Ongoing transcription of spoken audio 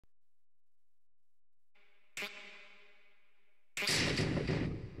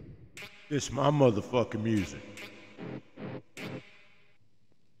This my motherfucking music.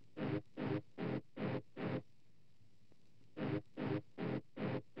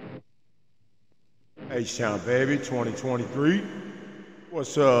 H-Town, baby, 2023.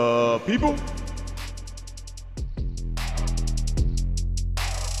 What's up, people?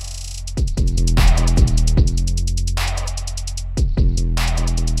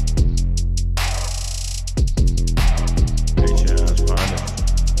 H-Town's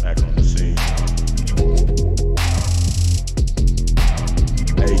finest, back on the scene.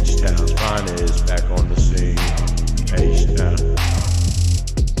 H-Town's finest, back on the scene. H-Town.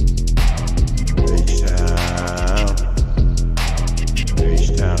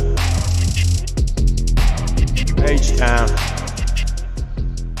 H-Town.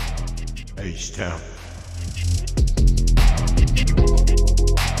 H-Town.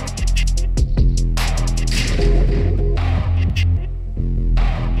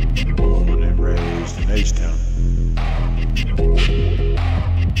 Born and raised in H-Town.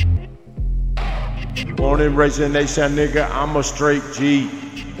 Born and raised in H-Town, nigga, I'm a straight G.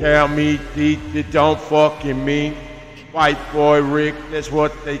 Tell me, D, you don't fucking mean. White boy Rick, that's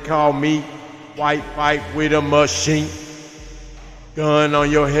what they call me. White fight with a machine. Gun on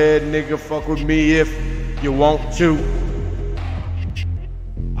your head, nigga, fuck with me if you want to.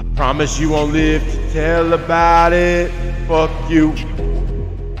 I promise you won't live to tell about it. Fuck you.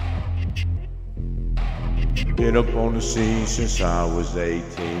 Been up on the scene since I was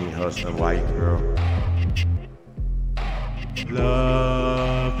 18, hustling white girl.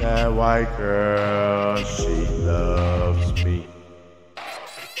 Love that white girl, she loves me.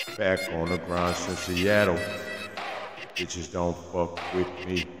 Back on the grind since Seattle. Bitches don't fuck with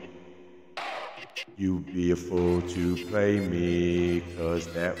me. You be a fool to play me, cause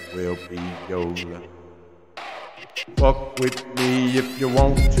that will be Yola. Fuck with me if you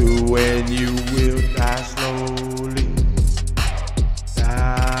want to, and you will die slowly.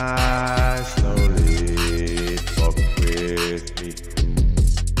 Die slowly, fuck with me.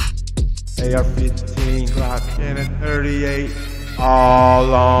 AR-15, Glock, and a 38.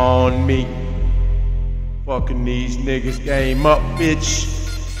 All on me. Fucking these niggas game up, bitch.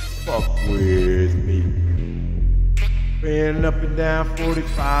 Fuck with me. Been up and down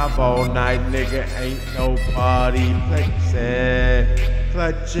 45 all night, nigga. Ain't nobody flexing.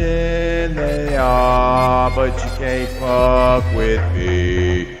 Clutching they are, but you can't fuck with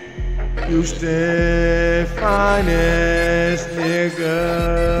me. Houston finest,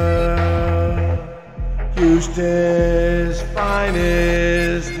 nigga. Houston's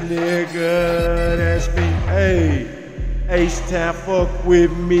finest, nigga, that's me. Hey, H-Town, fuck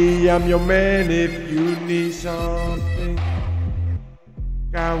with me, I'm your man if you need something.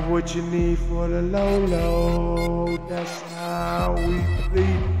 Got what you need for the low, that's how we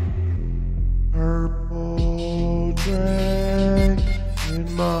bleed. Purple drink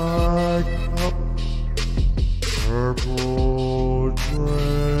in my cup. Purple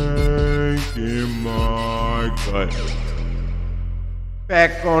drink in my gut.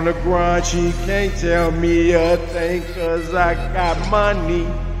 Back on the grind, she can't tell me a thing, cause I got money.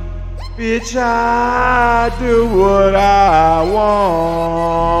 Bitch, I do what I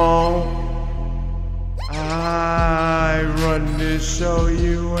want. I run this show,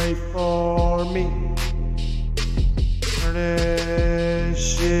 you ain't for me. Turn that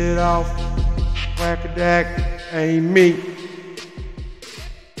shit off, whack-a-dack, ain't me.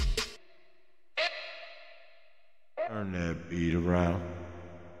 Turn that beat around.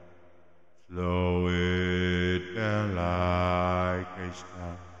 Slow it down like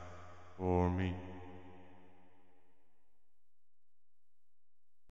H-Town for me.